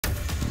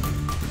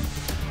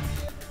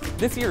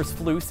This year's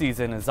flu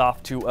season is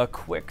off to a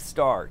quick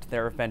start.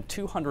 There have been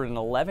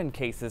 211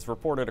 cases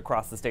reported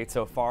across the state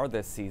so far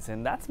this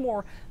season. That's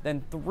more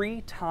than 3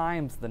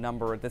 times the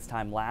number at this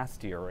time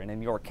last year. And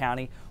in York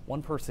County,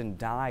 one person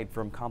died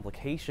from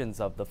complications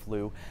of the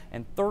flu,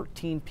 and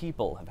 13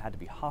 people have had to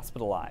be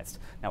hospitalized.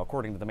 Now,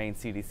 according to the Maine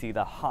CDC,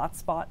 the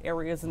hotspot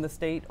areas in the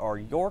state are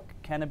York,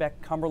 Kennebec,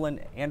 Cumberland,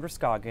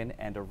 Androscoggin,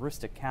 and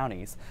Aroostook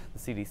counties.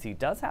 The CDC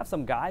does have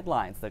some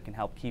guidelines that can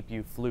help keep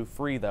you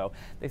flu-free, though.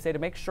 They say to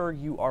make sure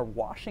you are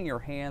washing your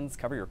hands,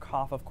 cover your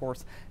cough, of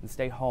course, and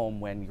stay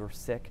home when you're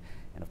sick,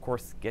 and of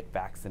course get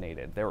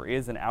vaccinated. There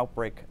is an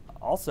outbreak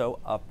also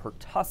of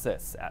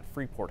pertussis at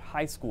Freeport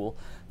High School.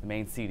 The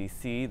Maine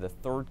CDC, the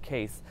 3rd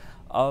case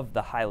of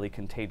the highly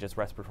contagious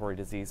respiratory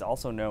disease,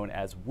 also known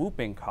as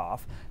whooping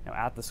cough, now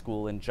at the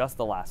school in just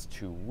the last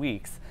 2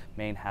 weeks.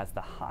 Maine has the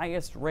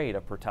highest rate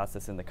of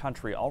pertussis in the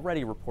country,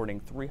 already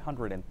reporting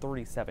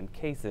 337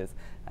 cases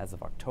as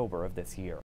of October of this year.